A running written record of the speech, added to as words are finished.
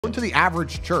Into the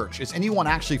average church, is anyone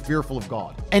actually fearful of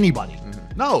God? Anybody?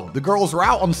 No, the girls are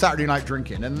out on Saturday night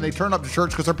drinking, and then they turn up to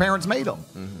church because their parents made them.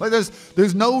 Like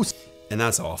there's no. And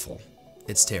that's awful.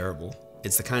 It's terrible.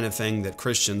 It's the kind of thing that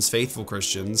Christians, faithful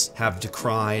Christians, have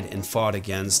decried and fought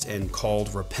against and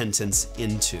called repentance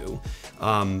into.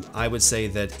 I would say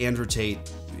that Andrew Tate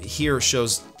here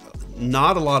shows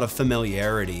not a lot of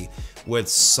familiarity with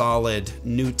solid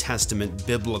New Testament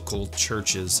biblical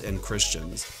churches and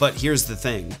Christians. But here's the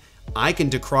thing. I can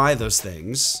decry those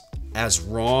things as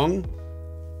wrong,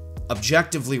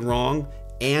 objectively wrong,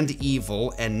 and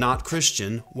evil, and not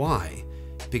Christian. Why?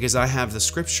 Because I have the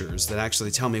scriptures that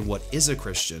actually tell me what is a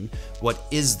Christian, what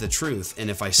is the truth, and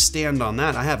if I stand on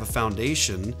that, I have a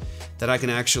foundation that I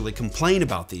can actually complain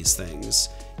about these things.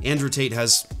 Andrew Tate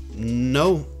has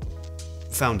no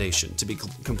foundation to be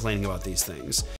complaining about these things.